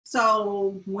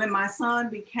So when my son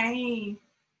became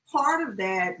part of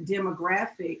that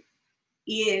demographic,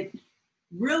 it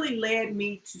really led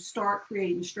me to start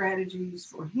creating strategies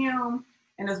for him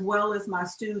and as well as my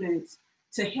students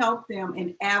to help them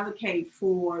and advocate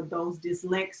for those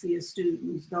dyslexia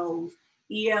students, those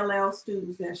ELL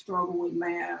students that struggle with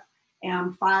math,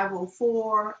 and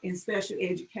 504 and special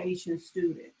education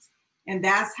students. And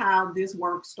that's how this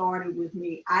work started with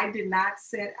me. I did not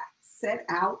set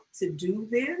out to do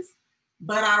this,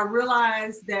 but I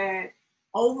realized that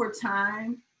over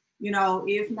time,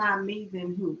 if not me,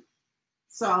 then who?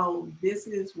 So this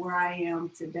is where I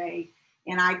am today.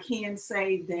 And I can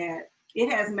say that it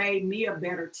has made me a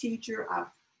better teacher. I've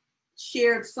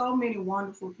shared so many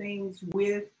wonderful things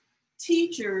with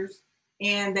teachers,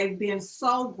 and they've been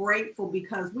so grateful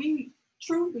because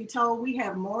truth be told, we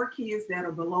have more kids that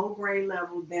are below grade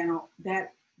level than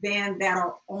that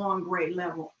are on grade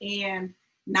level. And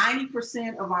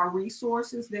 90% of our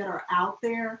resources that are out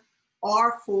there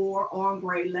are for on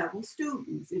grade level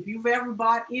students. If you've ever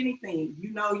bought anything,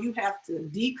 you have to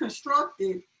deconstruct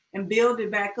it and build it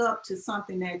back up to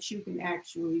something that you can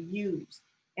actually use.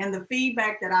 And the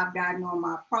feedback that I've gotten on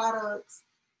my products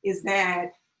is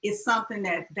that it's something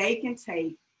that they can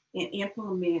take and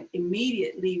implement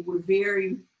immediately with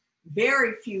very,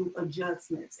 very few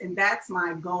adjustments. And that's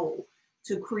my goal,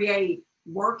 to create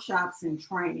workshops and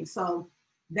training. So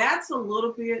that's a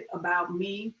little bit about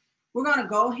me. We're going to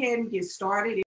go ahead and get started.